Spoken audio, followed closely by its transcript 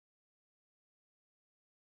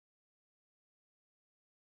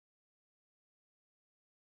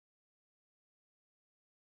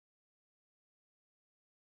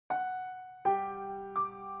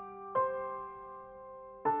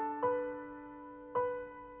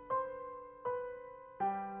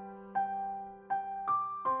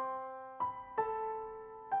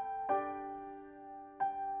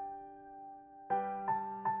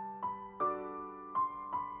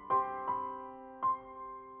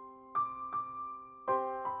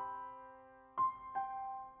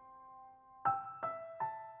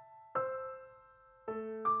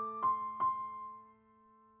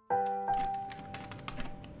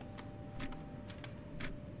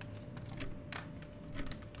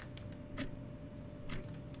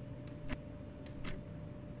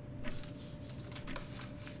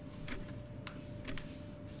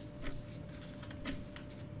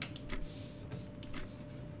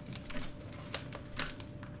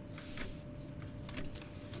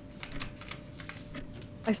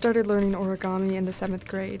I started learning origami in the 7th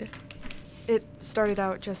grade. It started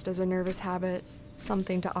out just as a nervous habit,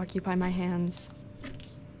 something to occupy my hands.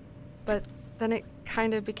 But then it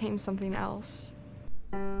kind of became something else.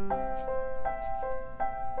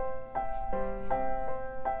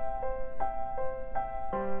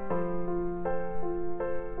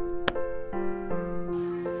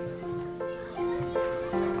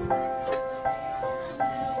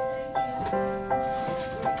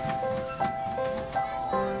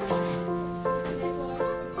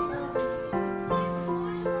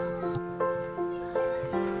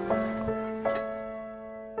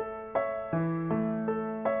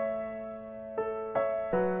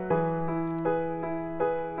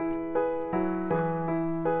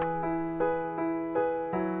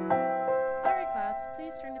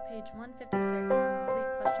 Please turn to page 156 and complete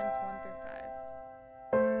questions 1 through 5.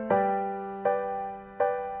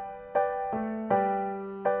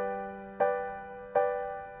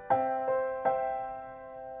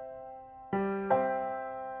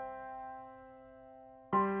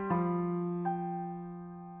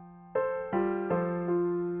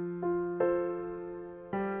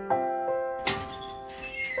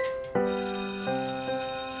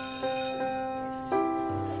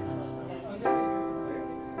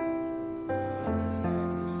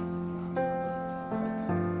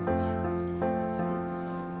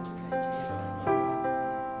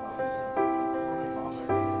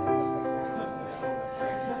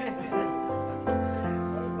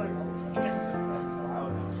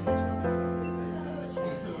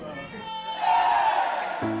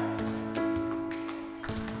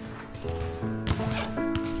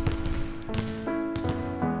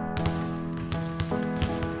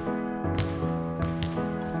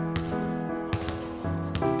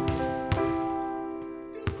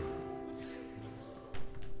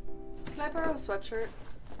 Can I borrow a sweatshirt?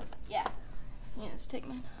 Yeah. Yeah, just take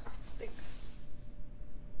mine. Thanks.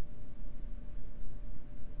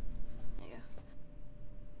 There you go.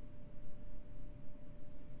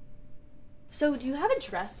 So, do you have a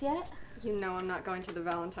dress yet? You know I'm not going to the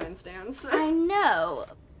Valentine's dance. I know,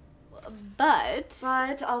 but...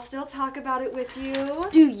 But I'll still talk about it with you.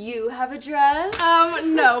 Do you have a dress?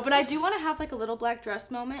 No, but I do want to have like a little black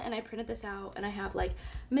dress moment, and I printed this out, and I have like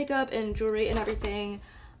makeup and jewelry and everything.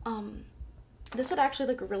 This would actually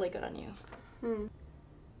look really good on you.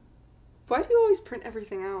 Why do you always print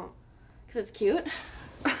everything out? Because it's cute.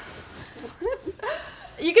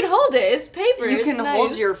 You can hold it. It's paper. You it's can nice.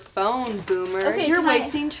 hold your phone, boomer. Okay, You're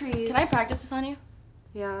wasting trees. Can I practice this on you?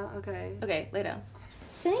 Yeah, okay. Okay, lay down.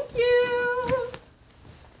 Thank you.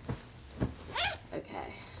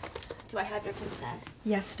 Okay. Do I have your consent?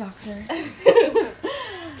 Yes, doctor. Okay.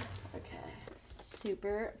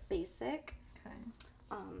 Super basic. Okay.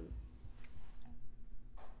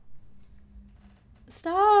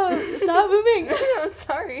 Stop! Stop moving! I'm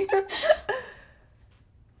sorry. I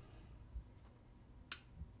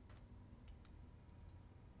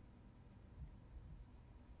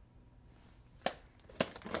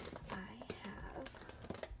have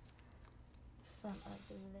some of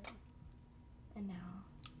this. And now,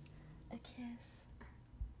 a kiss.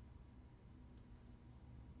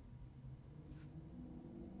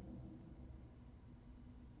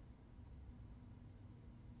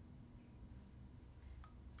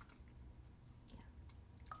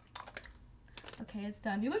 Okay, it's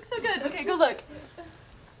done. You look so good. Okay, go look.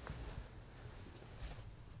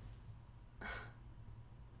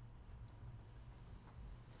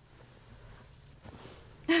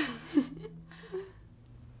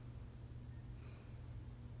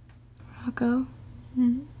 Rocco?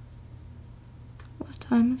 What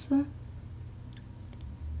time is it?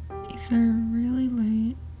 Either really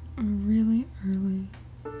late or really early.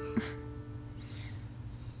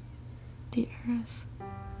 The Earth.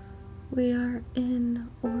 We are in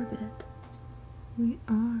orbit. We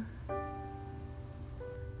are.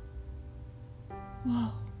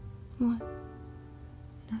 Whoa. What?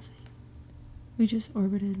 Nothing. We just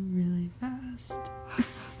orbited really fast.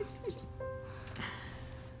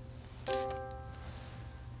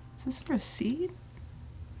 Is this for a seed?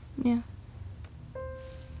 Yeah.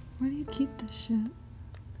 Why do you keep this shit?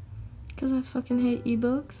 Because I fucking hate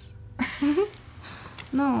ebooks.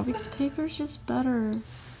 No, because paper's just better.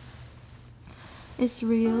 It's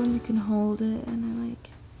real and you can hold it, and I like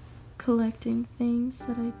collecting things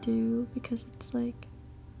that I do because it's like,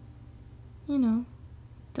 you know,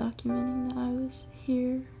 documenting that I was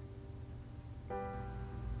here.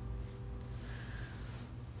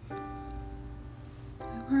 We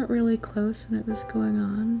weren't really close when it was going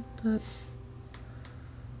on, but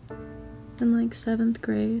in like 7th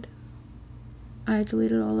grade, I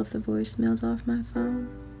deleted all of the voicemails off my phone.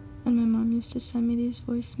 And my mom used to send me these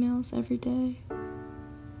voicemails every day.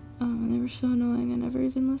 And they were so annoying, I never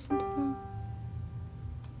even listened to them.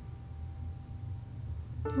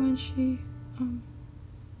 But when she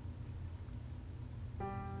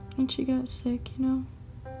got sick, you know,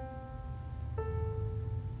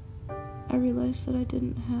 I realized that I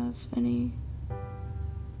didn't have any,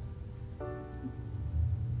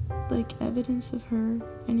 like, evidence of her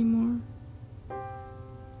anymore,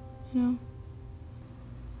 you know?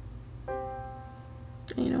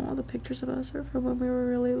 And, you know, all the pictures of us are from when we were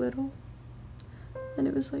really little, and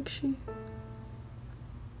it was like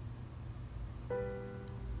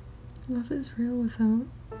Love is real without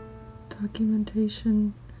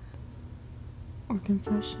documentation or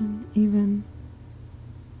confession, even.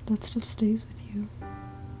 That stuff stays with you.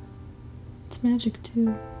 It's magic,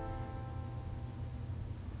 too.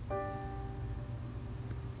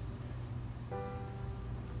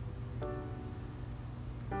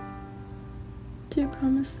 Do you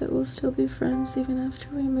promise that we'll still be friends even after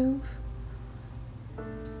we move?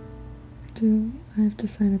 Do I have to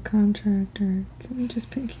sign a contract, or can we just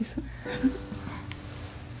pinky swear?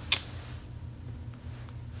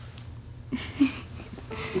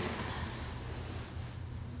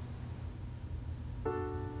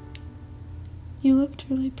 You looked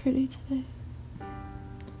really pretty today. I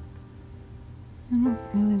don't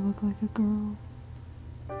really look like a girl.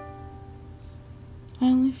 I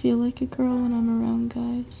only feel like a girl when I'm around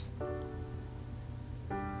guys.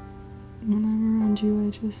 When I'm around you, I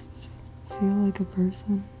just feel like a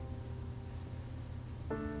person.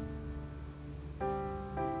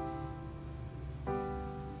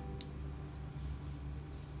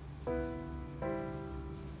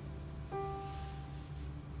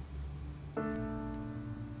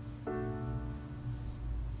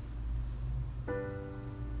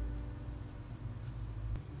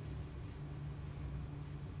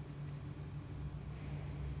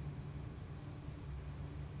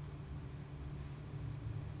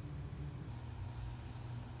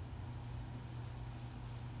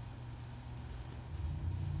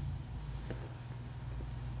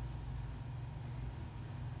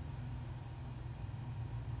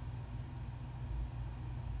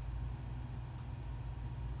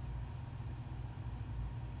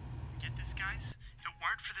 Get this, guys? If it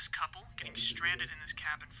weren't for this couple getting stranded in this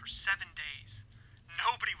cabin for 7 days,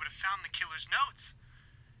 nobody would have found the killer's notes.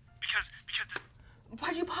 Because this...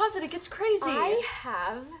 Why'd you pause it? It gets crazy. I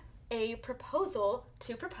have a proposal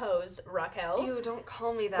to propose, Raquel. Ew, don't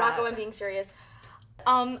call me that. Rocco, I'm being serious.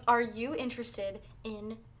 Are you interested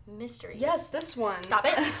in mysteries? Yes, this one. Stop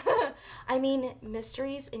it. I mean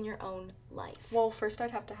mysteries in your own life. Well, first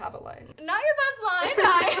I'd have to have a line. Not your best line.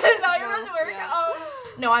 Not your No, best work. yeah.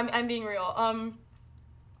 No, I'm being real.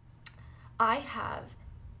 I have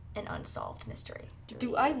an unsolved mystery.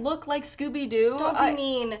 Do I look like Scooby-Doo? Don't be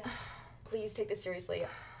mean. Please take this seriously.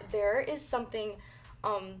 There's something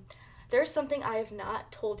I have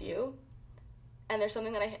not told you, and there's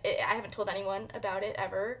something that I haven't told anyone about it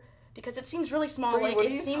ever, because it seems really small. Brie, like what are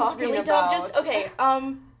it you seems talking really about? dumb. Just okay.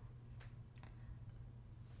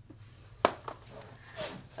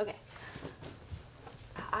 Okay.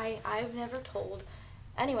 I've never told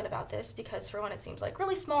anyone about this because, for one, it seems like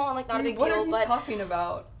really small and like not a big what deal. are you But talking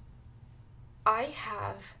about? I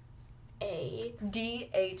have a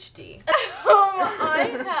DHD.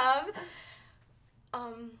 I have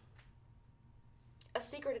a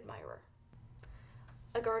secret admirer,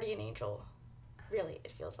 a guardian angel. Really,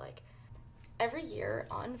 it feels like. Every year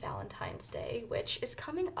on Valentine's Day, which is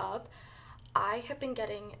coming up, I have been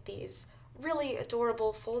getting these really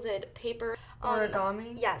adorable folded paper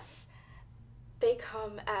Origami? Yes. They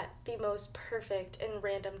come at the most perfect and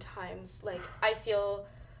random times. Like, I feel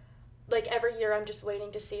like every year I'm just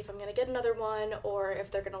waiting to see if I'm gonna get another one or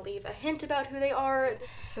if they're gonna leave a hint about who they are.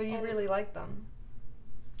 So you And- really like them?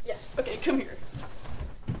 Yes. Okay, come here.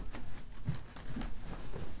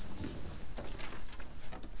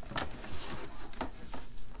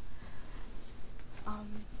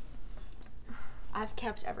 I've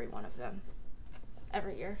kept every one of them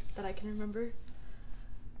every year that I can remember.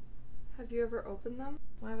 Have you ever opened them?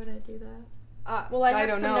 Why would I do that? Well, I have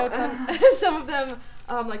don't some know. notes on some of them.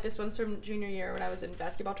 Like this one's from junior year when I was in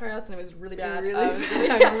basketball tryouts and it was really bad. Really?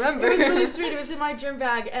 Yeah, I remember. It was really sweet. It was in my gym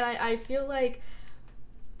bag, and I feel like,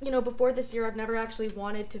 you know, before this year, I've never actually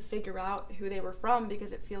wanted to figure out who they were from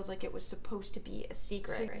because it feels like it was supposed to be a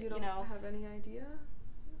secret. So you don't know? have any idea?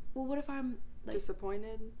 Well, what if I'm like?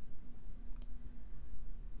 Disappointed?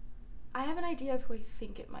 I have an idea of who I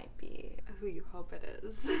think it might be. Who you hope it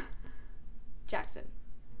is. Jackson.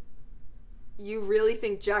 You really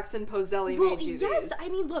think Jackson Poselli Well, made you yes. these?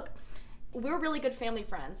 I mean, look, we're really good family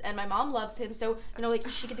friends, and my mom loves him, so, you know, like,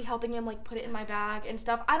 she could be helping him, like, put it in my bag and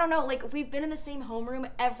stuff. I don't know, like, we've been in the same homeroom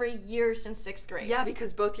every year since 6th grade. Yeah,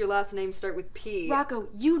 because both your last names start with P. Rocco,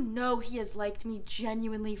 you know he has liked me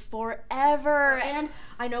genuinely forever, and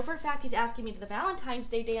I know for a fact he's asking me to the Valentine's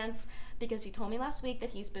Day dance because he told me last week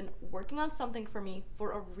that he's been working on something for me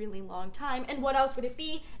for a really long time, and what else would it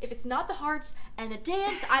be if it's not the hearts and the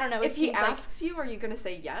dance? I don't know. If he asks you, are you gonna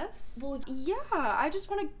say yes? Well, yeah, I just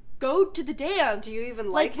want to go to the dance. Do you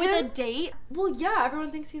even like with him? a date? Well, yeah,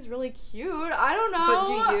 everyone thinks he's really cute. I don't know. But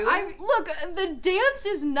do you? Look, the dance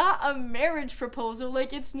is not a marriage proposal.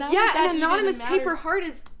 Like, it's not. Yeah, like that an even anonymous matters. paper heart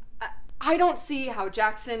is... I don't see how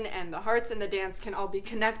Jackson and the hearts and the dance can all be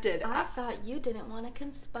connected. I thought you didn't want to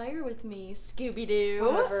conspire with me, Scooby-Doo.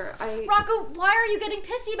 Whatever, Rocco, why are you getting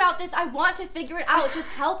pissy about this? I want to figure it out. Just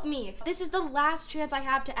help me. This is the last chance I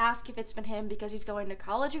have to ask if it's been him because he's going to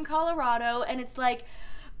college in Colorado, and it's like,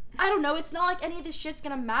 I don't know, it's not like any of this shit's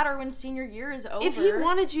gonna matter when senior year is over. If he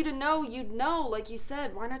wanted you to know, you'd know, like you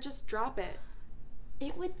said. Why not just drop it?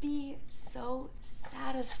 It would be so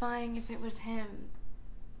satisfying if it was him.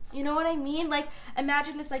 You know what I mean? Like,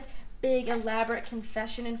 imagine this, like, big, elaborate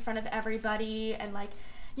confession in front of everybody, and, like,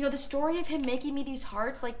 you know, the story of him making me these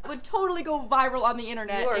hearts, like, would totally go viral on the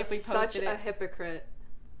internet You are if we posted such a it. hypocrite.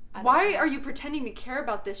 I don't Why know. are you pretending to care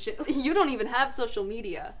about this shit? You don't even have social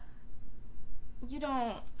media. You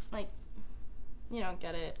don't, like, you don't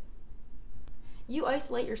get it. You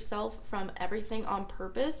isolate yourself from everything on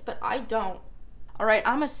purpose, but I don't. Alright,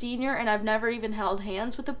 I'm a senior and I've never even held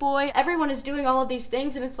hands with a boy. Everyone is doing all of these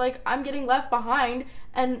things and it's like I'm getting left behind,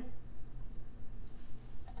 and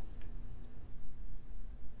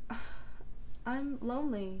I'm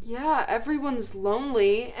lonely. Yeah, everyone's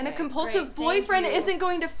lonely, and a Okay, compulsive great, thank boyfriend you. isn't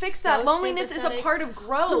going to fix So that. Loneliness is a sympathetic. part of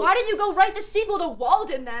growth. Why did you go write the sequel to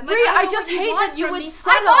Walden then? Like, Bria, don't I know just what hate want that you from would me.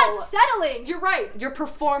 settle. I'm not settling. You're right. You're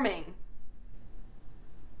performing.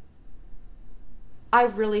 I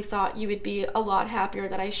really thought you would be a lot happier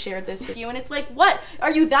that I shared this with you, and it's like, what? Are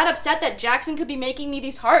you that upset that Jackson could be making me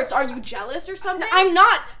these hearts? Are you jealous or something? I'm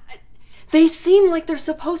not. They seem like they're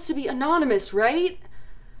supposed to be anonymous, right?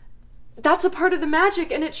 That's a part of the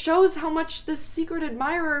magic, and it shows how much this secret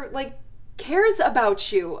admirer, like, cares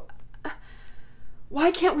about you. Why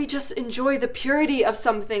can't we just enjoy the purity of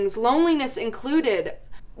some things, loneliness included?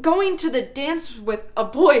 Going to the dance with a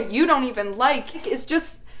boy you don't even like is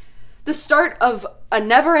just the start of a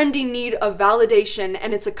never-ending need of validation,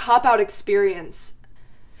 and it's a cop-out experience.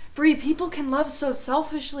 Bree, people can love so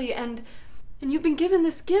selfishly, and you've been given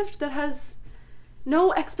this gift that has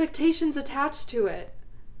no expectations attached to it.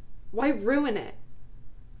 Why ruin it?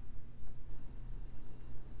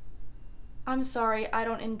 I'm sorry, I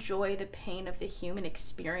don't enjoy the pain of the human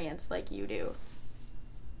experience like you do.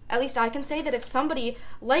 At least I can say that if somebody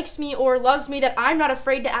likes me or loves me, that I'm not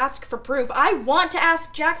afraid to ask for proof. I want to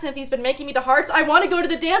ask Jackson if he's been making me the hearts. I want to go to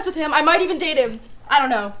the dance with him. I might even date him. I don't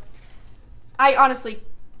know. I honestly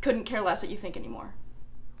couldn't care less what you think anymore.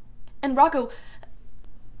 And Rocco,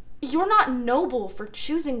 you're not noble for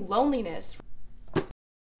choosing loneliness.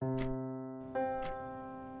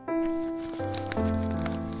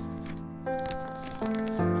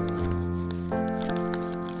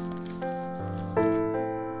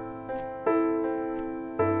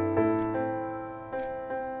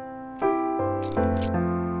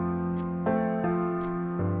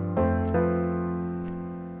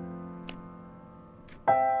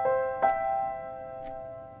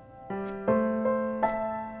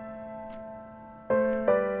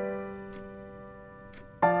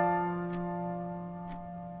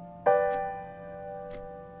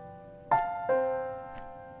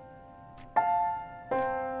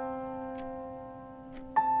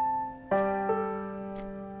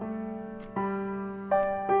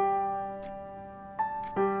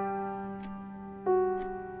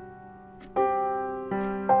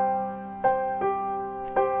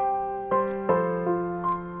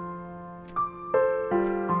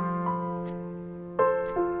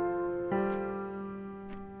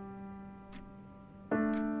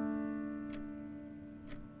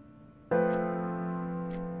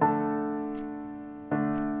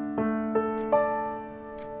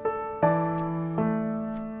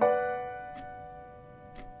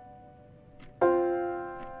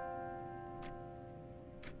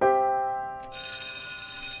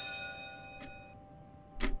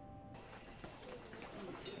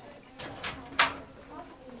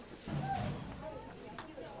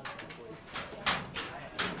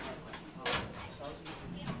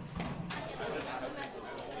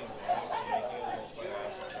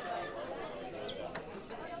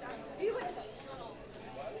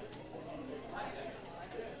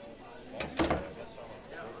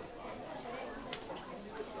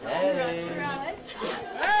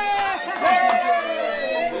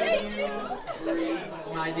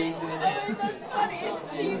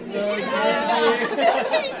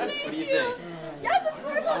 What do you think? Yes, of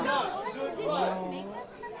course I'll go. Did you make this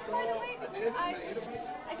script, by the way? Because I've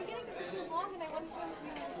been getting it for so long, and I wanted to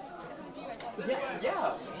know if it was you.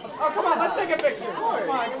 Yeah. Oh, come on, let's take a picture. Come on.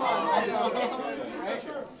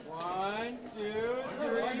 One, two,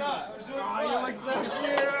 three. Oh, you look so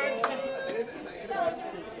cute.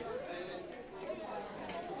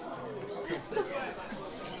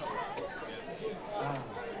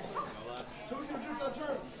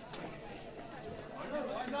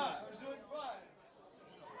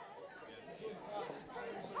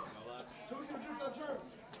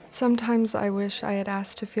 Sometimes I wish I had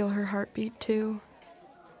asked to feel her heartbeat too.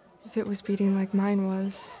 If it was beating like mine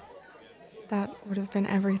was, that would have been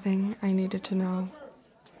everything I needed to know.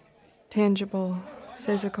 Tangible,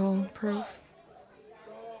 physical proof.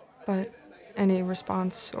 But any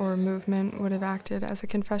response or movement would have acted as a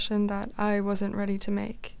confession that I wasn't ready to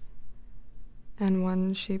make, and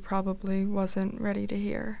one she probably wasn't ready to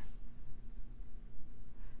hear.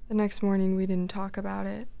 The next morning we didn't talk about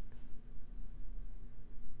it.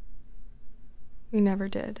 We never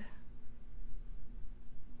did.